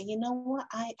up and say, you know what,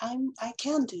 I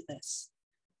can do this.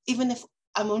 Even if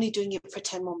I'm only doing it for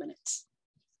 10 more minutes.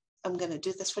 I'm going to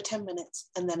do this for 10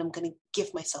 minutes, and then I'm going to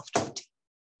give myself 20.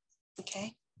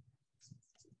 Okay?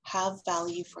 Have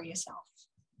value for yourself.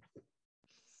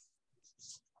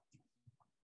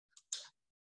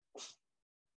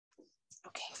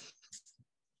 Okay.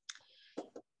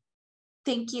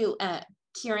 Thank you,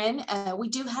 Kieran. We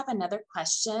do have another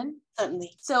question.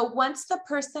 Certainly. So once the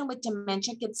person with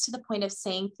dementia gets to the point of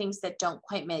saying things that don't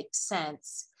quite make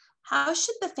sense, how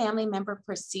should the family member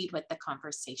proceed with the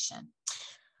conversation?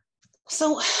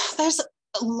 So there's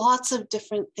lots of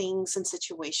different things and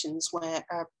situations where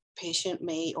a patient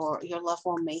may, or your loved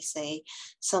one may say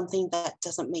something that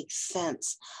doesn't make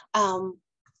sense.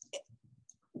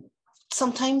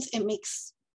 Sometimes it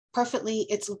makes perfectly,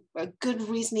 it's a good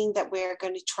reasoning that we're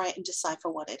going to try and decipher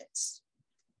what it is,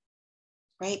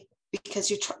 right? Because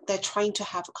they're trying to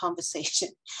have a conversation.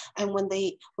 And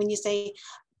when you say,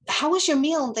 how was your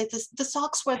meal? The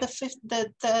socks were the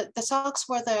socks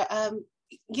were the,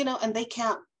 and they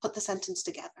can't put the sentence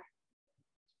together.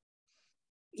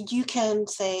 You can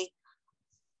say,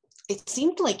 it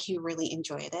seemed like you really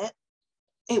enjoyed it.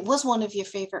 It was one of your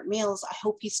favorite meals. I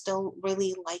hope you still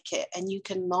really like it. And you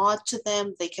can nod to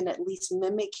them. They can at least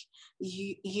mimic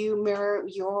you mirror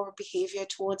your behavior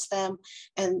towards them,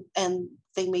 and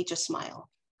they may just smile.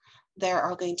 There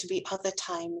are going to be other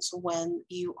times when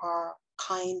you are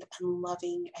kind and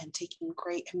loving and taking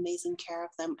great, amazing care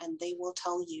of them, and they will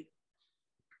tell you,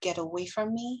 get away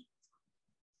from me.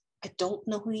 I don't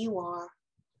know who you are.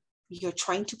 You're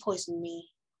trying to poison me.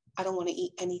 I don't want to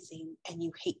eat anything, and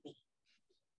you hate me.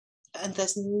 And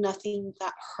there's nothing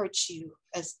that hurts you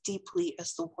as deeply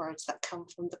as the words that come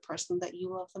from the person that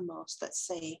you love the most, that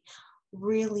say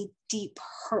really deep,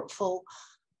 hurtful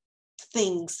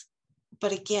things.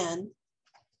 But again,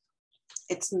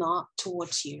 it's not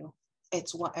towards you.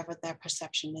 It's whatever their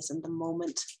perception is in the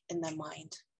moment in their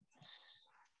mind.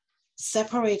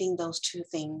 Separating those two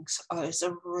things is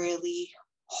a really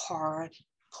hard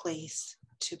place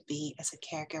to be as a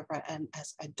caregiver and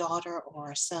as a daughter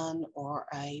or a son or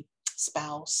a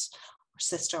spouse or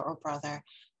sister or brother,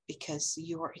 because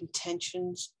your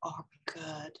intentions are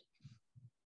good.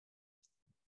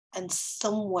 And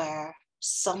somewhere,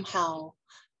 somehow,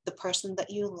 the person that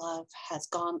you love has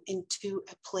gone into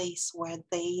a place where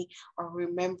they are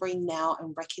remembering now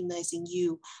and recognizing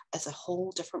you as a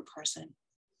whole different person.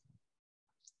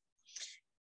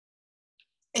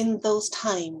 In those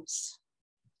times,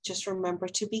 just remember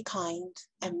to be kind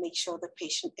and make sure the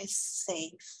patient is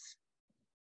safe,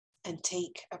 and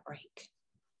take a break.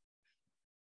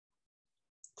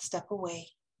 Step away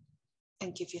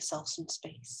and give yourself some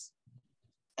space.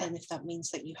 And if that means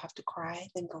that you have to cry,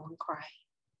 then go and cry.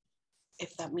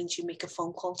 If that means you make a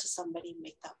phone call to somebody,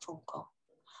 make that phone call.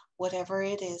 Whatever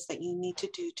it is that you need to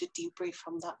do to debrief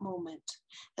from that moment.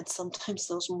 And sometimes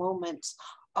those moments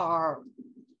are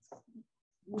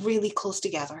really close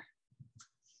together.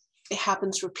 It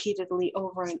happens repeatedly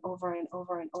over and over and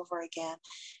over and over again.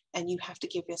 And you have to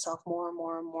give yourself more and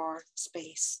more and more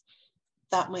space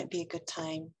that might be a good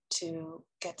time to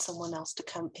get someone else to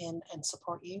come in and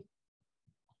support you.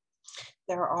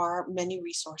 There are many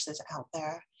resources out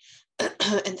there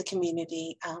in the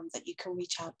community that you can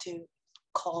reach out to,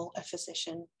 call a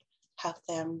physician, have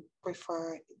them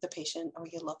refer the patient or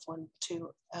your loved one to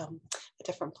a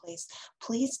different place.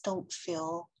 Please don't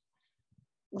feel,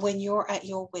 when you're at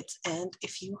your wit's end,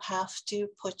 if you have to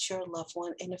put your loved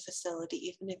one in a facility,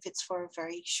 even if it's for a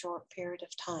very short period of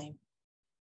time,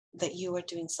 that you are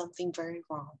doing something very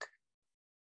wrong.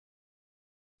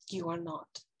 You are not.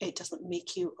 It doesn't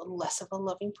make you less of a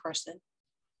loving person.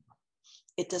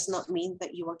 It does not mean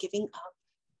that you are giving up.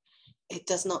 It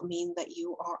does not mean that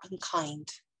you are unkind.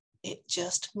 It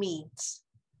just means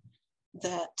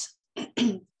that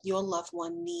your loved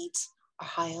one needs a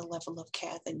higher level of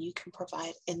care than you can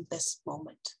provide in this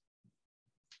moment.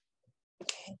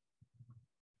 Okay.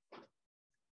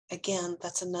 Again,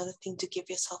 that's another thing to give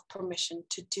yourself permission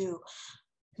to do.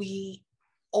 We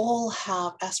all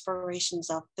have aspirations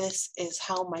of, this is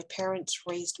how my parents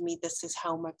raised me. This is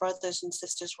how my brothers and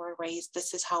sisters were raised.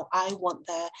 This is how I want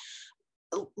their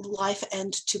life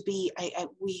end to be.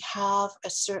 We have a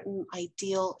certain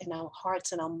ideal in our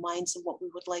hearts and our minds of what we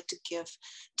would like to give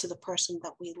to the person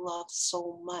that we love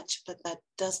so much, but that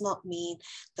does not mean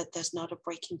that there's not a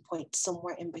breaking point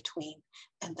somewhere in between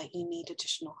and that you need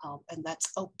additional help. And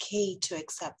that's okay to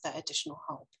accept that additional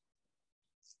help.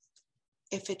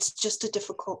 If it's just a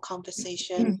difficult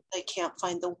conversation, they can't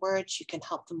find the words, you can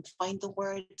help them find the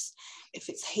words. If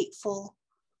it's hateful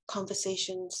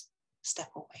conversations, step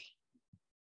away.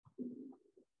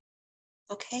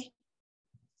 Okay?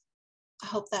 I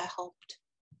hope that helped.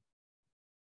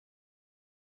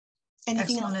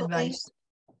 Anything Excellent else, advice.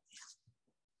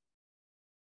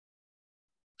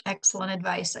 Excellent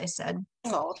advice, I said.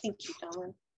 Oh, thank you,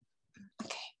 Dawn.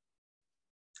 Okay.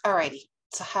 All righty.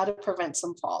 So how to prevent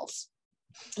some falls.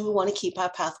 We want to keep our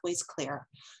pathways clear,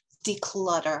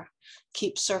 declutter,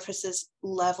 keep surfaces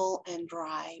level and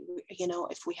dry. You know,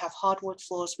 if we have hardwood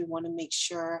floors, we want to make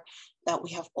sure that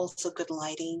we have also good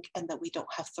lighting and that we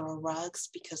don't have throw rugs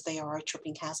because they are a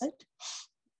tripping hazard.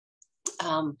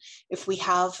 If we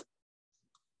have,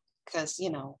 because,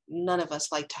 you know, none of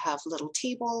us like to have little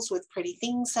tables with pretty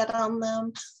things set on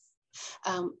them.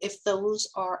 If those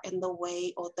are in the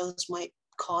way or those might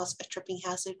cause a tripping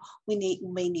hazard, we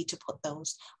may need to put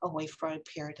those away for a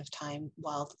period of time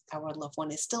while our loved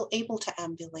one is still able to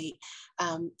ambulate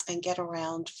and get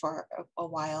around for a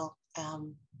while.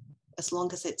 As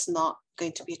long as it's not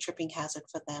going to be a tripping hazard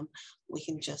for them, we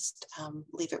can just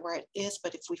leave it where it is.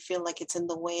 But if we feel like it's in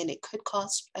the way and it could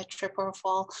cause a trip or a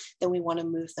fall, then we want to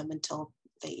move them until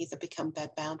they either become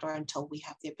bedbound or until we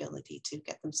have the ability to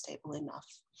get them stable enough.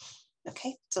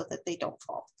 Okay, so that they don't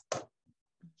fall.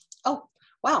 Oh,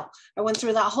 wow, I went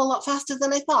through that a whole lot faster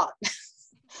than I thought.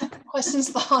 Questions,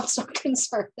 thoughts, or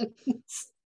concerns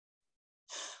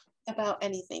about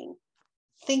anything?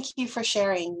 Thank you for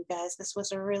sharing, you guys. This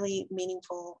was a really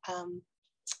meaningful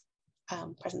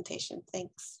presentation.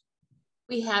 Thanks.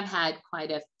 We have had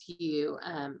quite a few.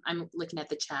 I'm looking at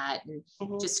the chat and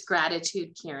just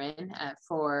gratitude, Karen,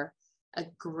 for a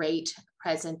great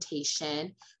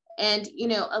presentation. And, you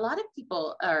know, a lot of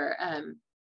people are,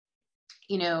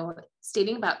 you know,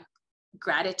 stating about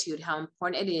gratitude, how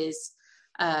important it is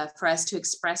for us to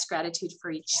express gratitude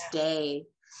for each day,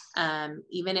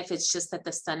 even if it's just that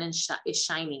the sun is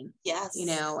shining. Yes. You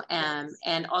know,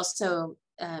 and also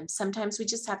sometimes we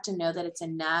just have to know that it's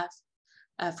enough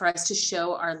for us to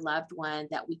show our loved one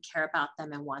that we care about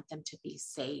them and want them to be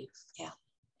safe. Yeah.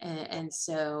 And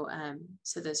so,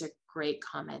 so those are great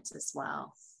comments as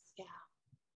well. Yeah.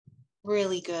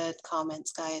 Really good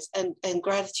comments, guys. And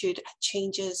gratitude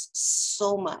changes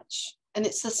so much. And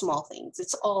it's the small things.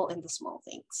 It's all in the small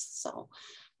things. So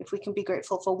if we can be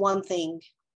grateful for one thing,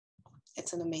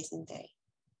 it's an amazing day.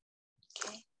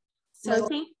 Okay.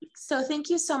 So thank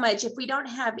you so much. If we don't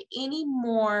have any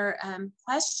more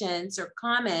questions or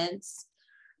comments,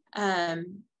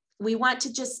 we want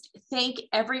to just thank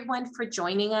everyone for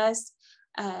joining us.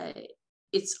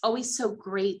 It's always so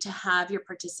great to have your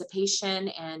participation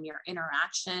and your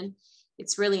interaction.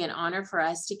 It's really an honor for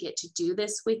us to get to do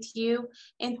this with you.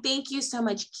 And thank you so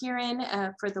much, Karen,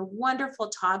 for the wonderful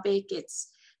topic.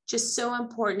 It's just so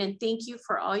important. And thank you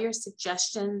for all your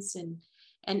suggestions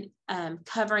and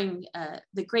covering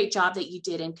the great job that you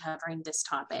did in covering this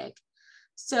topic.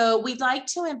 So we'd like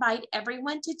to invite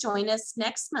everyone to join us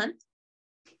next month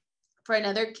for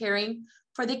another Caring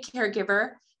for the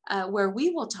Caregiver, where we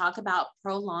will talk about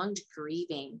prolonged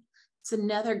grieving. It's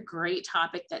another great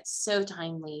topic that's so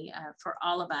timely for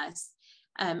all of us.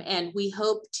 And we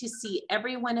hope to see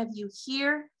every one of you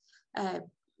here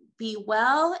Be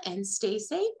well and stay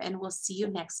safe, and we'll see you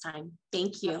next time.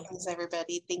 Thank you. Thanks,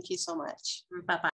 everybody. Thank you so much. Bye-bye.